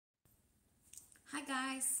Hi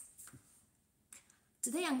guys,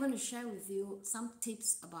 today I'm going to share with you some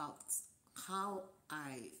tips about how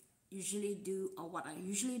I usually do or what I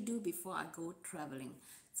usually do before I go traveling.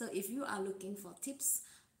 So if you are looking for tips,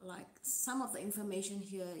 like some of the information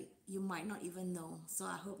here you might not even know, so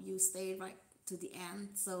I hope you stay right to the end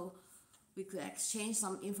so we could exchange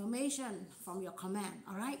some information from your comment.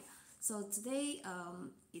 All right, so today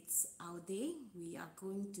it's our day. We are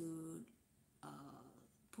going to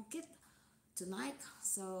Phuket tonight,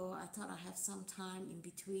 so I thought I have some time in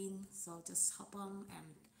between, so just hop on and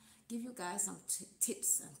give you guys some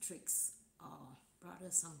tips and tricks, or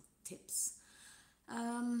rather some tips.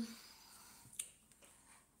 um,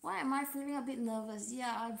 why am I feeling a bit nervous?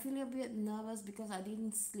 Yeah, I'm feeling a bit nervous because I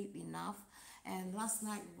didn't sleep enough, and last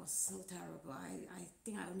night was so terrible. I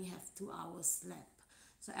think I only have 2 hours slept,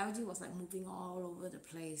 so LG was like moving all over the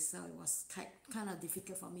place, so it was kind of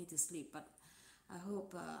difficult for me to sleep. But I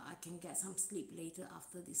hope I can get some sleep later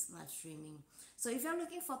after this live streaming. So if you're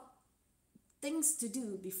looking for things to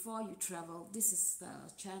do before you travel, this is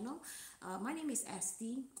the channel. My name is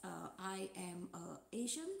Esti. I am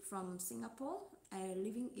Asian from Singapore,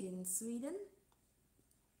 living in Sweden.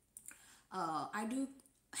 I do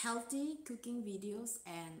healthy cooking videos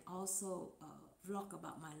and also vlog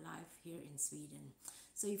about my life here in Sweden.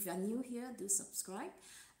 So if you're new here, do subscribe.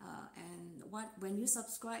 And when you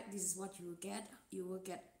subscribe, this is what you will get. You will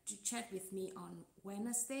get to chat with me on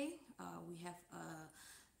Wednesday. We have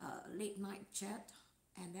a late night chat,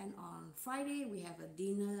 and then on Friday we have a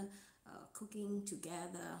dinner cooking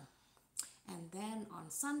together, and then on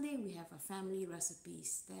Sunday we have a family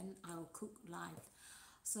recipes. Then I'll cook live.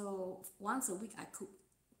 So once a week I cook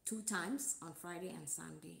 2 times, on Friday and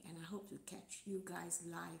Sunday, and I hope to catch you guys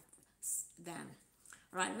live then.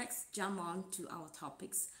 Right, let's jump on to our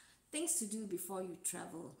topics. Things to do before you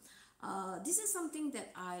travel. This is something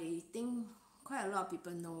that I think quite a lot of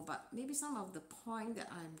people know, but maybe some of the point that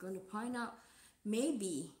I'm going to point out may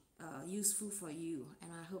be useful for you,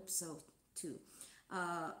 and I hope so too.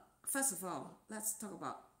 First of all, let's talk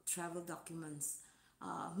about travel documents.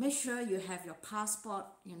 Make sure you have your passport,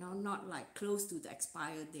 not like close to the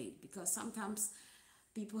expired date, because sometimes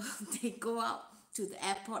people they go out to the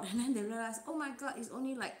airport and then they realize, oh my god, it's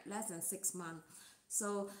only like less than 6 months.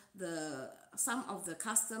 So some of the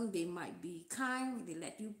custom, they might be kind, they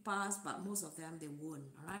let you pass, but most of them they won't.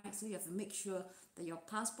 All right, so you have to make sure that your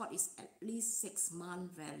passport is at least 6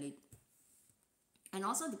 months valid, and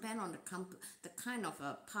also depend on the kind of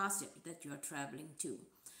a pass that you are traveling to.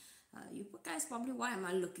 You guys probably, why am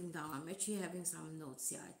I looking down? I'm actually having some notes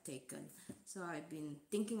here I've taken. So I've been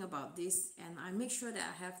thinking about this, and I make sure that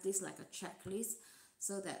I have this like a checklist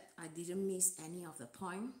so that I didn't miss any of the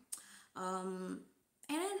point. And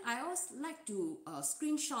then I always like to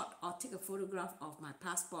screenshot or take a photograph of my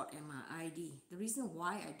passport and my ID. The reason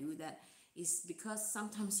why I do that is because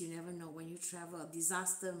sometimes you never know, when you travel, a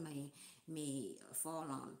disaster may fall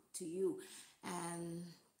on to you, and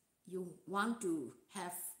you want to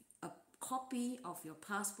have a copy of your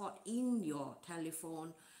passport in your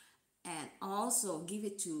telephone, and also give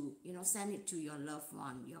it to, send it to your loved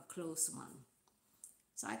one, your close one.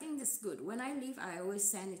 So I think that's good. When I leave, I always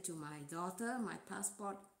send it to my daughter, my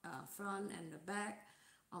passport, front and the back,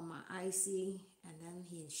 on my IC, and then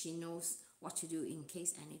she knows what to do in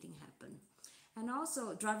case anything happen. And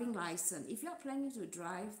also driving license. If you're planning to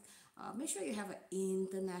drive, make sure you have an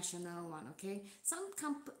international one. Okay,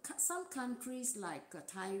 some countries like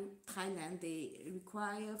Thailand, they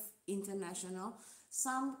require international.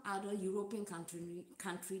 Some other European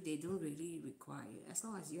country they don't really require, as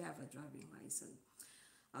long as you have a driving license.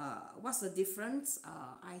 What's the difference?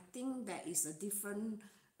 I think there is a different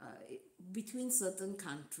between certain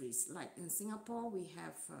countries. Like in Singapore, we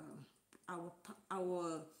have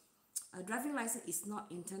our driving license is not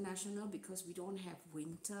international because we don't have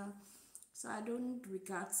winter. So I don't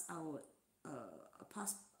regard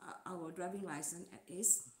our driving license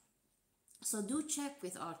as. So do check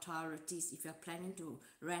with authorities if you're planning to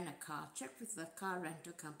rent a car. Check with the car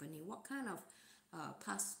rental company what kind of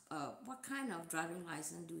what kind of driving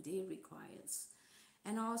license do they require.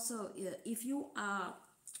 And also, if you are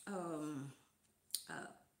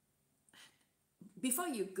before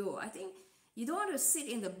you go, I think you don't want to sit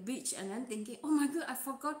in the beach and then thinking, oh my god, I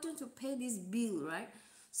forgotten to pay this bill, right?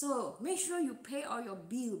 So make sure you pay all your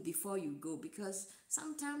bill before you go, because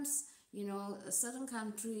sometimes, a certain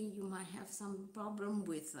country you might have some problem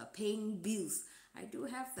with paying bills. I do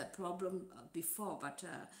have that problem before, but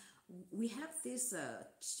we have this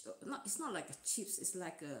it's not like a chips, it's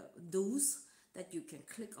like a those that you can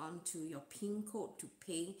click on to your PIN code to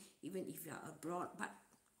pay even if you are abroad. But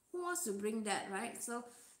who wants to bring that, right? So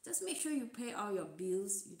Just make sure you pay all your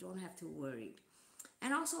bills. You don't have to worry.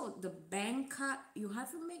 And also the bank card, you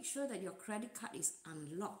have to make sure that your credit card is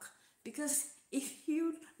unlocked, because if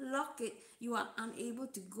you lock it, you are unable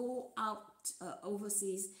to go out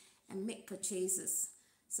overseas and make purchases.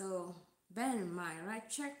 So bear in mind, right?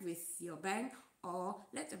 Check with your bank, or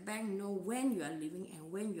let the bank know when you are leaving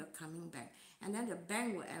and when you're coming back. And then the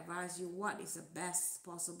bank will advise you what is the best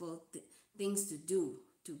possible things to do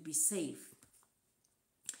to be safe.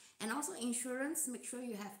 And also insurance, make sure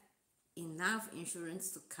you have enough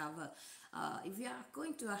insurance to cover. If you are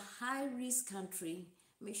going to a high risk country,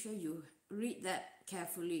 make sure you read that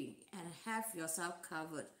carefully and have yourself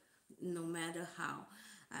covered no matter how,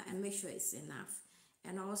 and make sure it's enough.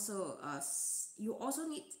 And also you also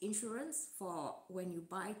need insurance for when you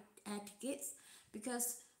buy air tickets,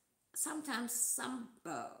 because sometimes some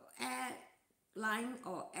airline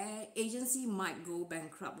or air agency might go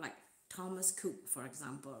bankrupt, like Thomas Cook, for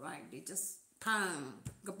example, right? They just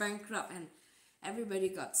go bankrupt and everybody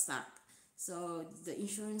got stuck. So the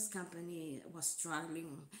insurance company was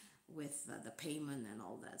struggling with the payment and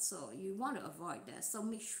all that. So you want to avoid that. So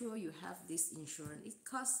make sure you have this insurance. It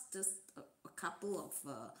costs just a couple of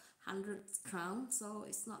 100 crowns, so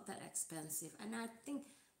it's not that expensive. And I think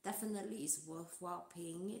definitely it's worthwhile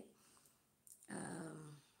paying it.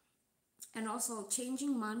 And also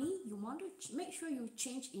changing money, you want to make sure you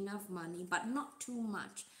change enough money, but not too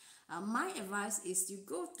much. My advice is you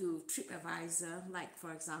go to TripAdvisor, like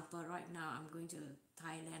for example, right now I'm going to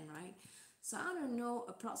Thailand, right? So I don't know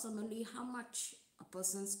approximately how much a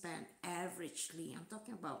person spend averagely. I'm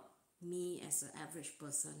talking about me as an average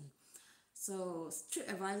person. So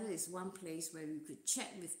TripAdvisor is one place where you could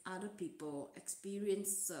check with other people,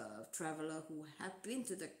 experienced traveler who have been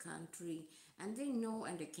to the country, and they know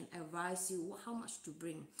and they can advise you how much to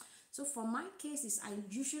bring. So for my case is I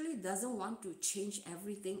usually doesn't want to change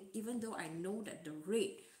everything, even though I know that the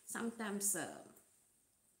rate sometimes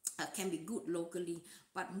can be good locally,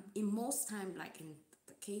 but in most time, like in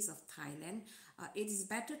the case of Thailand, it is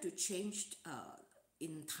better to change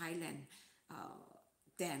in Thailand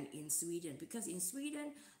than in Sweden, because in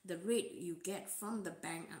Sweden the rate you get from the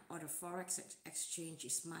bank or the forex exchange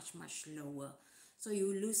is much lower, so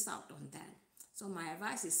you lose out on that. So my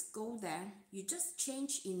advice is go there, you just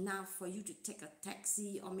change enough for you to take a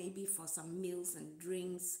taxi or maybe for some meals and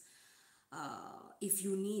drinks if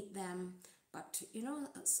you need them. But you know,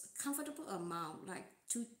 a comfortable amount like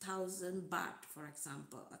 2,000 baht, for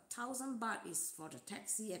example. 1,000 baht is for the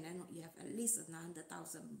taxi, and then you have at least another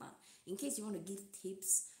 1,000 baht in case you want to give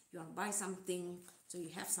tips, you want to buy something, so you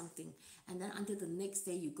have something. And then until the next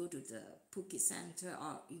day you go to the Phuket center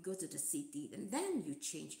or you go to the city, and then you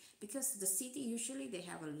change, because the city usually they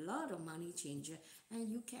have a lot of money changer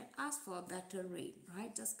and you can ask for a better rate,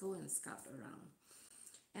 right? Just go and scout around.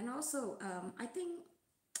 And also I think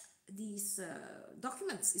these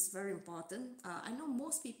documents is very important. I know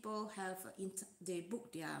most people have they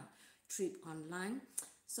book their trip online,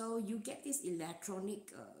 so you get this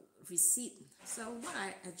electronic receipt. So what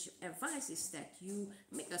I advise is that you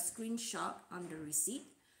make a screenshot on the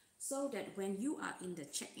receipt, so that when you are in the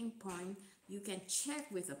check-in point, you can check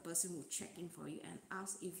with the person who checked in for you and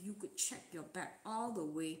ask if you could check your bag all the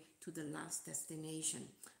way to the last destination.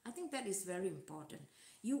 I think that is very important.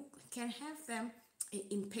 You can have them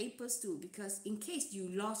in papers too, because in case you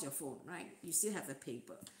lost your phone, right, you still have the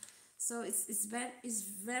paper. So it's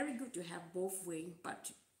very good to have both way,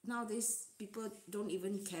 but nowadays people don't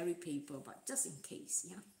even carry paper, but just in case,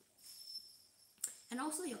 yeah. And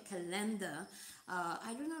also your calendar.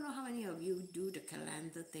 I do not know how many of you do the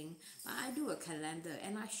calendar thing, but I do a calendar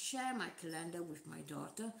and I share my calendar with my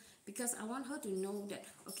daughter, because I want her to know that,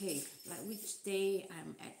 okay, like which day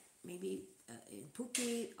I'm at maybe in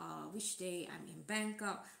Phuket, or which day I'm in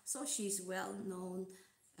Bangkok, so she's well known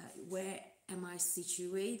where am I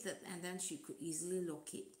situated, and then she could easily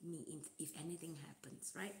locate me if anything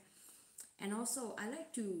happens, right? And also I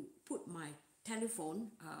like to put my telephone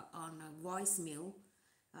on a voicemail,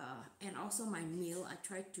 and also my mail, I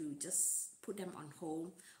try to just put them on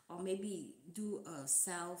hold, or maybe do a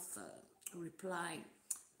self reply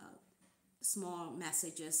small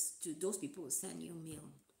messages to those people who send you mail.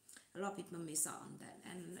 A lot of people miss out on that,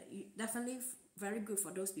 and definitely very good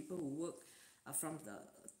for those people who work from the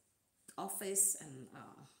office and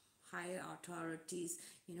higher authorities.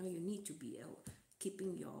 You know, you need to be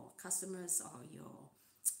keeping your customers or your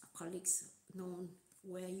colleagues known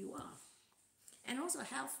where you are. And also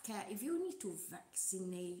healthcare, if you need to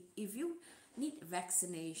vaccinate, if you need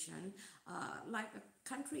vaccination, like a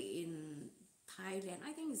country in Thailand,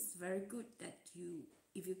 I think it's very good that you,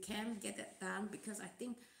 if you can get that done, because I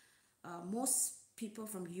think most people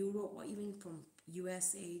from Europe or even from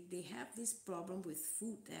USA, they have this problem with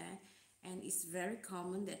food there, and it's very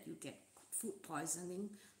common that you get food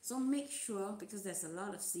poisoning. So make sure, because there's a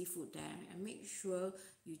lot of seafood there, and make sure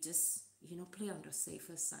you just, you know, play on the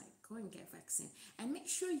safer side. Go and get vaccine, and make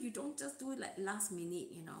sure you don't just do it like last minute,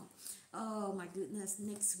 you know. Oh my goodness,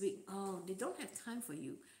 next week, oh, they don't have time for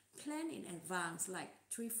you. Plan in advance, like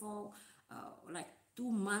 3-4 like 2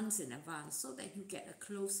 months in advance, so that you get a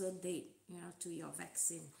closer date, you know, to your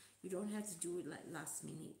vaccine. You don't have to do it like last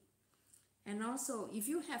minute. And also, if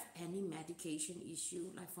you have any medication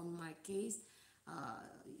issue, like for my case,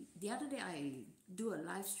 the other day I do a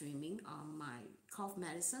live streaming on my cough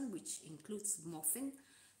medicine, which includes morphine.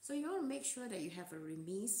 So you want to make sure that you have a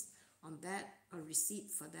remise on that, a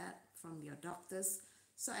receipt for that from your doctors.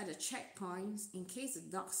 So at the checkpoints, in case the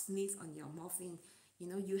doc sneeze on your morphine, you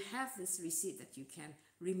know, you have this receipt that you can,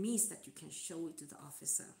 remise, that you can show it to the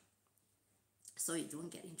officer, so you don't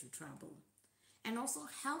get into trouble. And also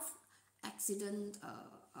health accident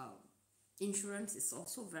insurance is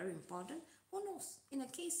also very important. Who knows, in a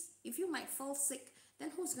case if you might fall sick, then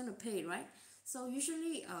who's going to pay, right? So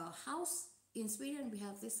usually house in Sweden, we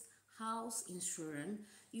have this house insurance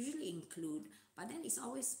usually include, but then it's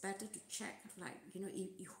always better to check, like, you know,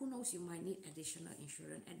 who knows, you might need additional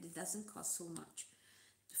insurance, and it doesn't cost so much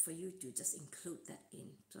for you to just include that in.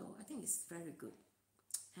 So I think it's very good.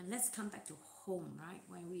 And let's come back to home, right?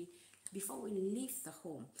 Before we leave the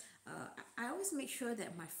home, I always make sure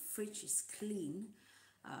that my fridge is clean.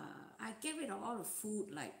 I get rid of all the food,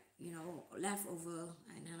 like, you know, leftover,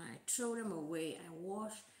 and then I throw them away. I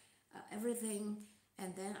wash everything,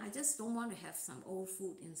 and then I just don't want to have some old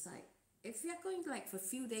food inside. If you're going like for a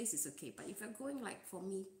few days, it's okay, but if you're going like, for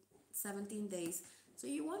me, 17 days, so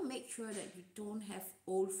you want to make sure that you don't have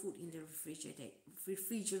old food in the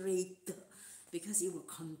refrigerator, because it will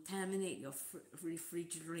contaminate your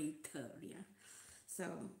refrigerator. Yeah, so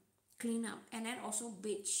clean up. And then also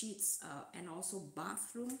bed sheets, and also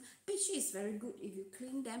bathroom. Bed sheets is very good if you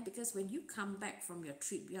clean them, because when you come back from your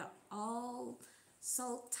trip, you're all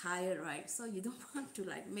so tired, right? So you don't want to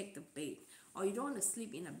like make the bed, or you don't want to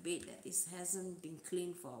sleep in a bed that hasn't been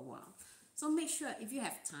cleaned for a while. So make sure, if you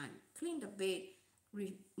have time, clean the bed,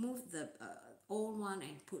 remove the old one,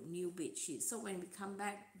 and put new bed sheets. So when we come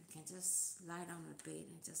back, we can just lie down on the bed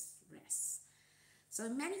and just rest. So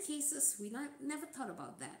in many cases, we never thought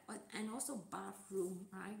about that. And also bathroom,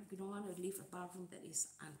 right? We don't want to leave a bathroom that is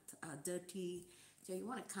dirty. So you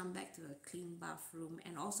want to come back to a clean bathroom.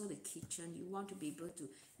 And also the kitchen, you want to be able to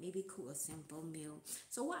maybe cook a simple meal.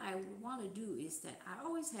 So what I want to do is that I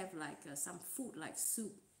always have like some food, like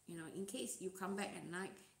soup, you know, in case you come back at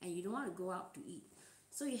night and you don't want to go out to eat.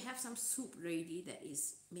 So you have some soup ready that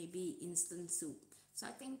is maybe instant soup. So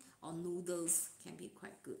I think, or noodles can be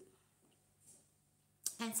quite good.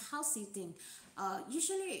 And house sitting,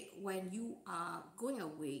 usually when you are going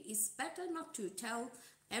away, it's better not to tell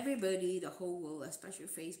everybody, the whole world, especially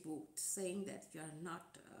Facebook, saying that you are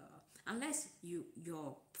not, unless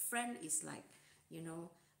your friend is like, you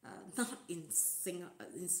know, not in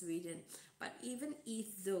Sweden. But even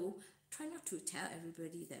if though, try not to tell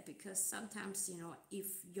everybody that, because sometimes, you know, if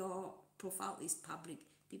your profile is public,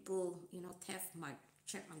 people, you know, theft might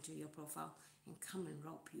check onto your profile and come and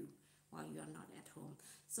rob you while you are not at home.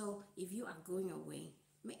 So if you are going away,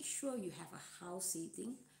 make sure you have a house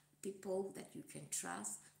sitting, people that you can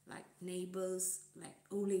trust, like neighbors, like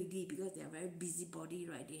old lady, because they are very busybody,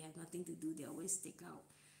 right? They have nothing to do, they always stick out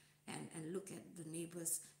and look at the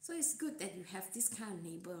neighbors. So it's good that you have this kind of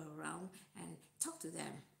neighbor around, and talk to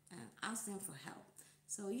them and ask them for help.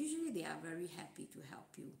 So usually they are very happy to help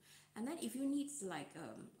you. And then if you need like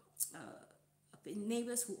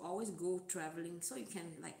neighbors who always go traveling, so you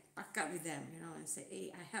can like back up with them, you know, and say,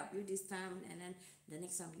 hey, I help you this time, and then the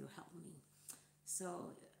next time you help me.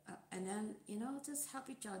 So and then, you know, just help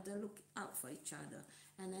each other, look out for each other.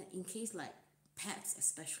 And then in case like pets,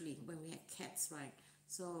 especially when we have cats, right?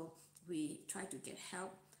 So we try to get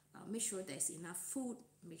help, make sure there's enough food,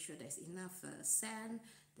 make sure there's enough sand,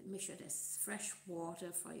 make sure there's fresh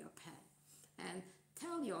water for your pet. And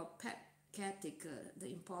tell your pet caretaker the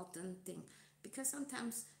important thing, because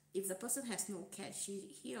sometimes if the person has no cat,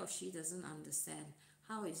 he or she doesn't understand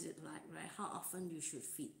how is it like, right? How often you should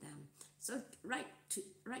feed them. So write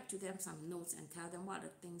to them some notes and tell them what are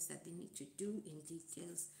the things that they need to do in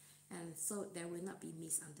details, and so there will not be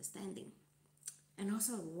misunderstanding. And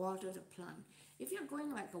also water the plant. If you're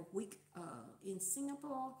going like a week in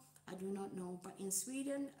Singapore, I do not know, but in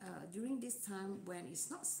Sweden, during this time when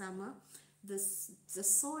it's not summer, the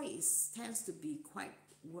soil tends to be quite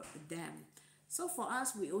damp. So for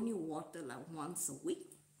us, we only water like once a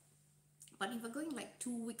week. But if you're going like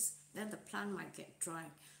 2 weeks, then the plant might get dry.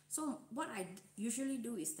 So what I usually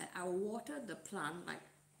do is that I'll water the plant like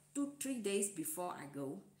 2-3 days before I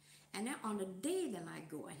go, and then on the day then I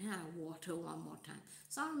go, and then I water one more time.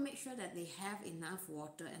 So I'll make sure that they have enough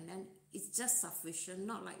water, and then it's just sufficient,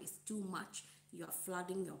 not like it's too much. You're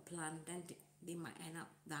flooding your plant, then they might end up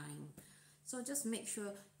dying. So just make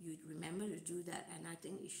sure you remember to do that, and I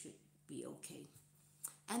think it should be okay.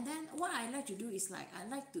 And then what I like to do is like, I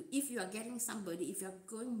like to, if you are getting somebody, if you're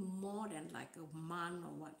going more than like a month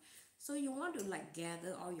or what, so you want to like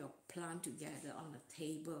gather all your plant together on the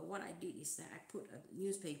table. What I did is that I put a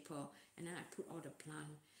newspaper, and then I put all the plant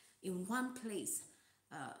in one place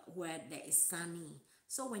where there is sunny.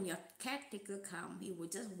 So when your caretaker comes, he will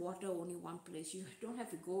just water only one place. You don't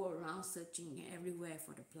have to go around searching everywhere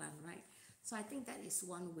for the plant, right? So I think that is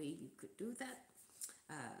one way you could do that.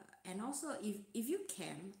 And also, if you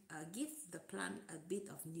can, give the plant a bit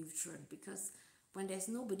of nutrient, because when there's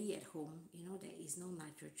nobody at home, there is no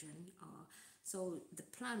nitrogen, so the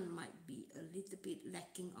plant might be a little bit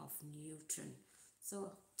lacking of nutrient.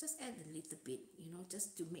 So just add a little bit,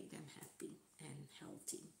 just to make them happy and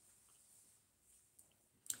healthy.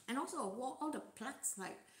 And also all the plugs,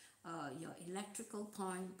 like your electrical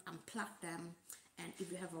point, unplug them. And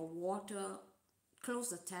if you have a water, close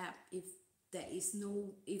the tap if there is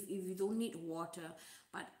no, if you don't need water.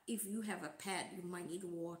 But if you have a pet, you might need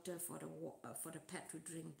water for the pet to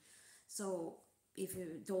drink. So if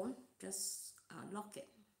you don't, just lock it.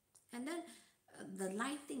 And then the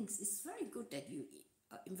lightings, it's very good that you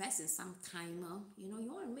invest in some timer. You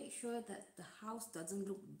want to make sure that the house doesn't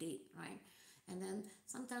look dead, right? And then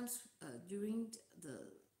sometimes during the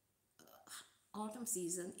autumn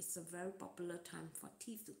season, it's a very popular time for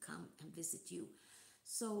thieves to come and visit you.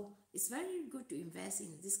 So it's very good to invest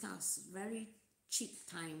in this kind of very cheap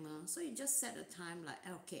timer. So you just set a time like,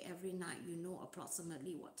 okay, every night you know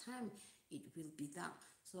approximately what time it will be dark.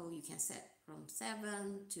 So you can set from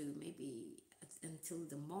 7 to maybe until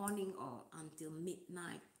the morning or until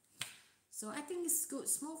midnight. So I think it's good.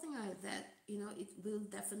 Small thing like that, it will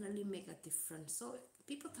definitely make a difference. So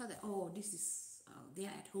people thought that, oh, this is, they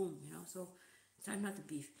are at home, so try not to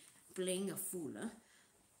be playing a fool.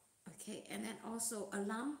 Okay, and then also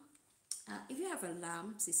alarm. If you have an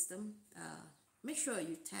alarm system, make sure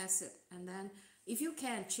you test it, and then if you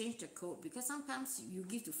can, change the code, because sometimes you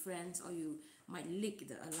give to friends or you might leak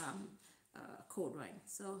the alarm code, right?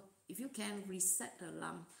 So if you can, reset the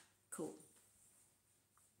alarm code.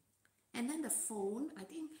 And then the phone, I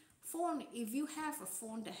think phone, if you have a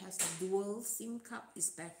phone that has dual SIM card,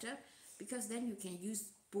 is better, because then you can use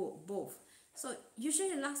both. So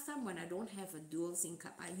usually last time when I don't have a dual SIM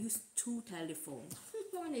card, I use 2 telephones.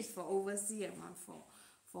 One is for overseas and one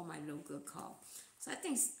for my local call. So I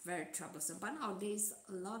think it's very troublesome. But nowadays,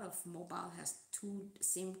 a lot of mobile has 2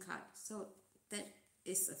 SIM cards. So that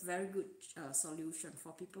is a very good solution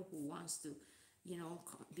for people who wants to,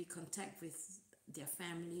 be contact with their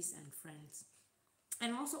families and friends.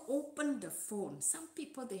 And also open the phone. Some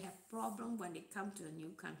people, they have problem when they come to a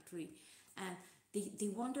new country, and they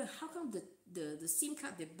wonder how come the SIM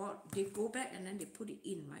card they bought, they go back and then they put it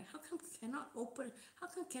in, right? How come cannot open, how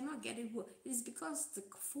come cannot get it work? It is because the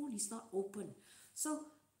phone is not open. So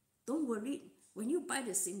don't worry, when you buy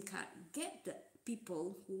the SIM card, get the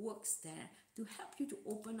people who works there to help you to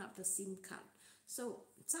open up the SIM card. So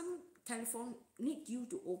some telephone need you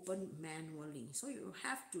to open manually, so you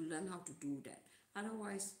have to learn how to do that.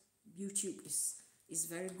 Otherwise, YouTube is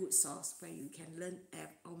very good source where you can learn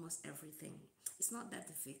almost everything. It's not that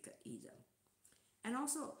difficult either. And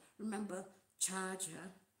also remember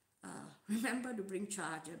charger. Remember to bring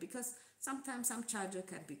charger, because sometimes some charger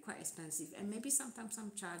can be quite expensive, and maybe sometimes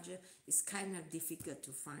some charger is kind of difficult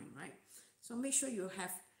to find, right? So make sure you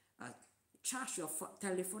have charge your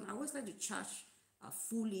telephone. I always like to charge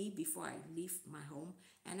fully before I leave my home,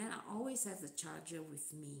 and then I always have the charger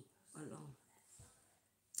with me along.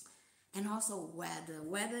 And also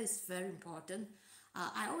weather is very important.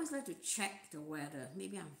 I always like to check the weather.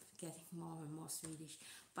 Maybe I'm getting more and more Swedish,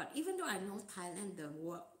 but even though I know Thailand, the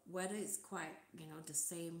weather is quite, the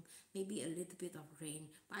same, maybe a little bit of rain,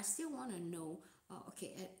 but I still want to know,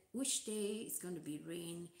 okay, at which day it's going to be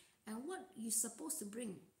rain, and what you're supposed to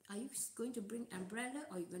bring. Are you going to bring umbrella,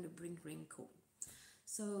 or are you going to bring raincoat?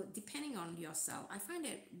 So depending on yourself, I find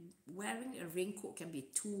that wearing a raincoat can be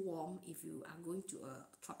too warm if you are going to a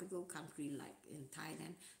tropical country like in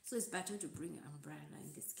Thailand. So it's better to bring an umbrella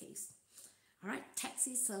in this case. All right,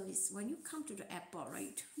 taxi service. When you come to the airport, right,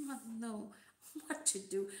 you do not know what to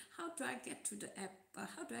do. How do I get to the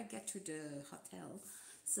how do I get to the hotel?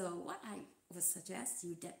 So what I would suggest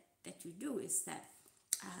you that you do is that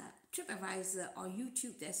TripAdvisor or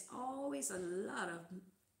YouTube, there's always a lot of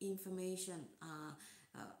information.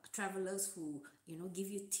 Travelers who give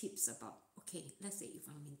you tips about, okay, let's say if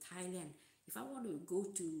I'm in Thailand, if I want to go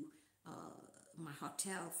to my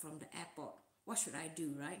hotel from the airport, what should I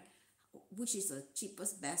do, right? Which is the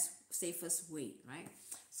cheapest, best, safest way, right?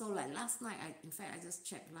 So like last night, in fact I just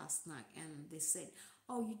checked last night, and they said,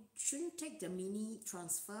 oh, you shouldn't take the mini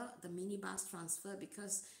bus transfer,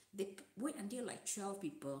 because they wait until like 12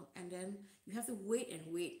 people, and then you have to wait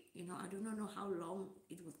and wait. I do not know how long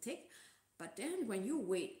it will take, but then when you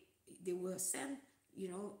wait, they will send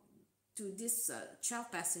to this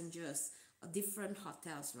 12 passengers different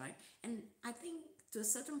hotels, right? And I think to a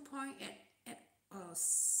certain point, at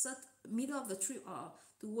middle of the trip or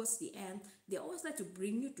towards the end, they always like to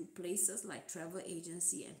bring you to places like travel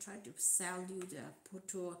agency and try to sell you the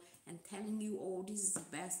tour and telling you, oh, this is the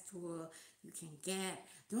best tour you can get.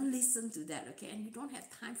 Don't listen to that, okay? And you don't have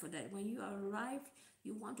time for that. When you arrive,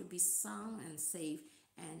 you want to be sound and safe,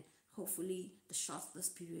 and hopefully the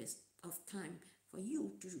shortest period of time for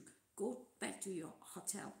you to go back to your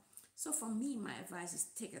hotel. So for me, my advice is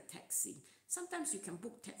take a taxi. Sometimes you can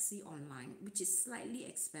book taxi online, which is slightly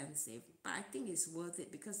expensive, but I think it's worth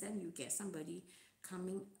it, because then you get somebody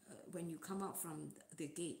coming when you come out from the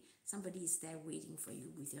gate. Somebody is there waiting for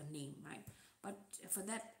you with your name, right? But for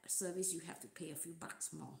that service, you have to pay a few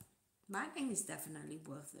bucks more. But I think it's definitely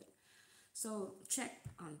worth it. So check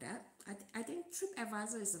on that. I think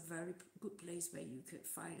TripAdvisor is a very good place where you could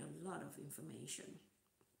find a lot of information.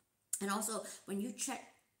 And also, when you check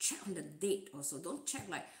on the date also. Don't check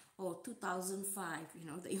like, oh, 2005,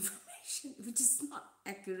 the information, which is not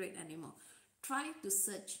accurate anymore. Try to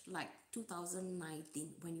search like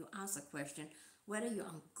 2019 when you ask a question, whether you're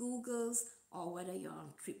on Google's or whether you're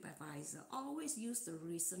on TripAdvisor. Always use the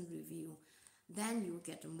recent review. Then you'll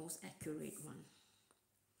get the most accurate one.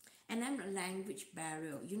 And then the language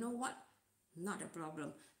barrier. You know what? Not a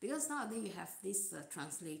problem, because nowadays you have this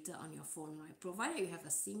translator on your phone, right? Provided you have a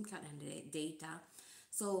SIM card and data.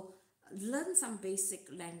 So learn some basic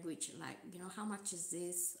language, like how much is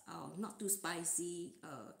this, not too spicy,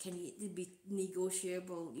 can it be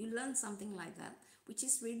negotiable. You learn something like that, which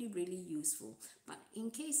is really, really useful. But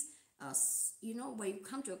in case when you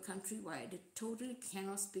come to a country where they totally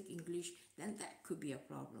cannot speak English, then that could be a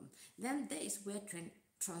problem. Then that is where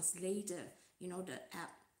translator, the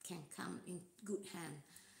app, can come in good hand.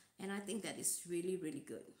 And I think that is really, really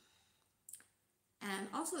good. And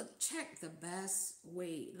also check the best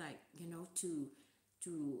way, like to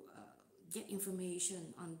get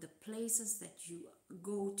information on the places that you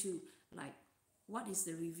go to, like what is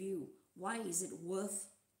the review, why is it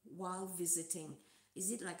worthwhile visiting,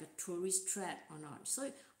 is it like a tourist trap or not.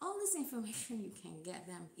 So all this information you can get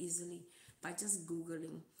them easily by just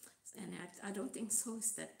Googling, and I don't think so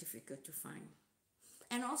it's that difficult to find.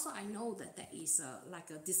 And also I know that there is like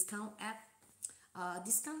a discount app.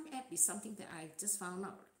 Discount app is something that I just found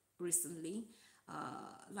out recently.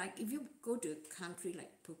 Like if you go to a country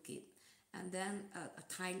like Phuket, and then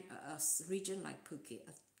a region like Phuket,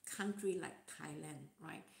 a country like Thailand,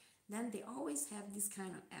 right? Then they always have this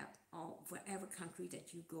kind of app, or wherever country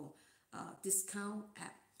that you go, discount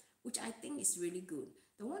app, which I think is really good.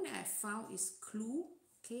 The one that I found is Klooo,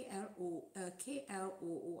 Kloo, I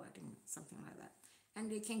think, something like that. And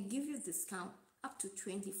they can give you discount up to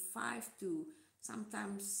 25 to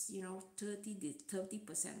sometimes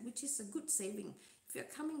 30%, which is a good saving. If you're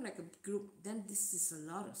coming like a group, then this is a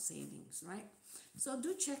lot of savings, right? So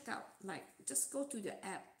do check out, like just go to the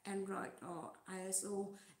app, Android or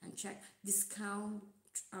ISO, and check discount,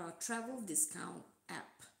 travel discount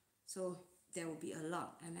app. So there will be a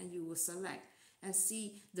lot, and then you will select and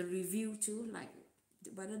see the review too, like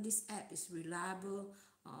whether this app is reliable,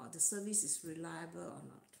 or the service is reliable or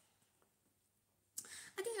not.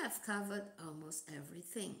 I think I've covered almost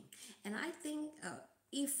everything, and I think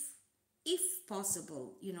if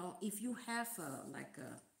possible, if you have like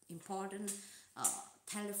important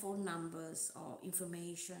telephone numbers or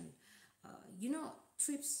information,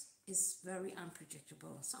 trips is very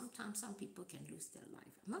unpredictable. Sometimes some people can lose their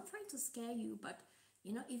life. I'm not trying to scare you, but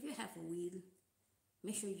if you have a will,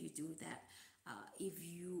 make sure you do that. If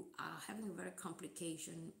you are having a very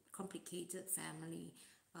complicated family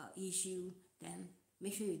issue, then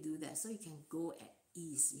make sure you do that, so you can go at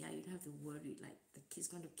ease. Yeah, you don't have to worry like the kids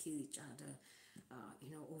going to kill each other,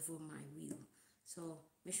 over my will. So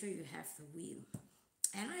make sure you have the will.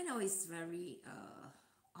 And I know it's very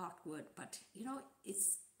awkward, but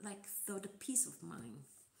it's like the peace of mind.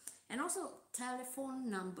 And also telephone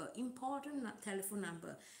number, important telephone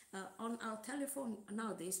number. On our telephone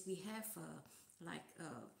nowadays, we have like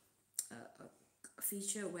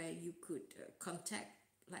feature where you could contact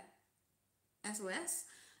like SOS,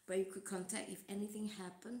 where you could contact if anything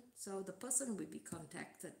happened. So the person will be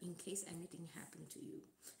contacted in case anything happened to you.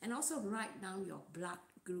 And also write down your blood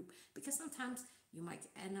group, because sometimes you might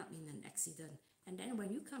end up in an accident, and then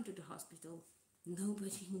when you come to the hospital,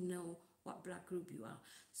 nobody know what blood group you are.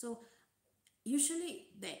 So usually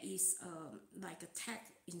there is like a tag.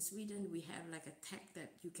 In Sweden we have like a tag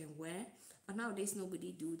that you can wear, but nowadays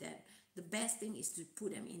nobody do that. The best thing is to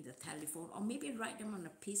put them in the telephone, or maybe write them on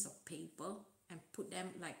a piece of paper and put them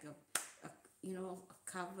like a you know,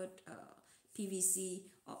 a covered PVC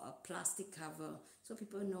or a plastic cover, so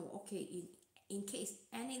people know, okay, in case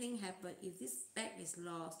anything happen, if this bag is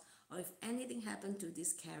lost, or if anything happened to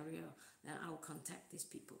this carrier, then I'll contact these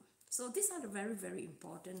people. So these are the very, very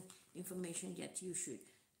important information that you should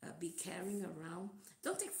be carrying around.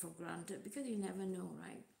 Don't take for granted, because you never know,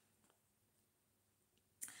 right?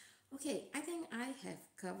 Okay, I think I have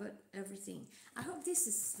covered everything. I hope this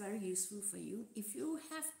is very useful for you. If you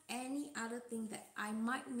have any other thing that I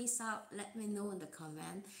might miss out, let me know in the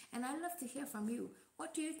comment. And I'd love to hear from you.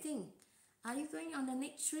 What do you think? Are you going on the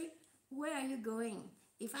next trip? Where are you going?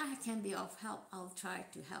 If I can be of help, I'll try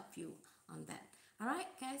to help you on that. All right,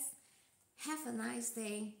 guys? Have a nice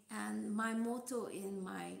day. And my motto in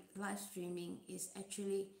my live streaming is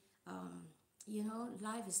actually, you know,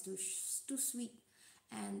 life is too sweet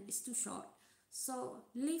and it's too short. So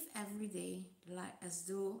live every day like as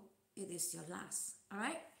though it is your last. All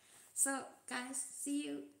right? So guys, see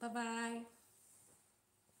you. Bye bye.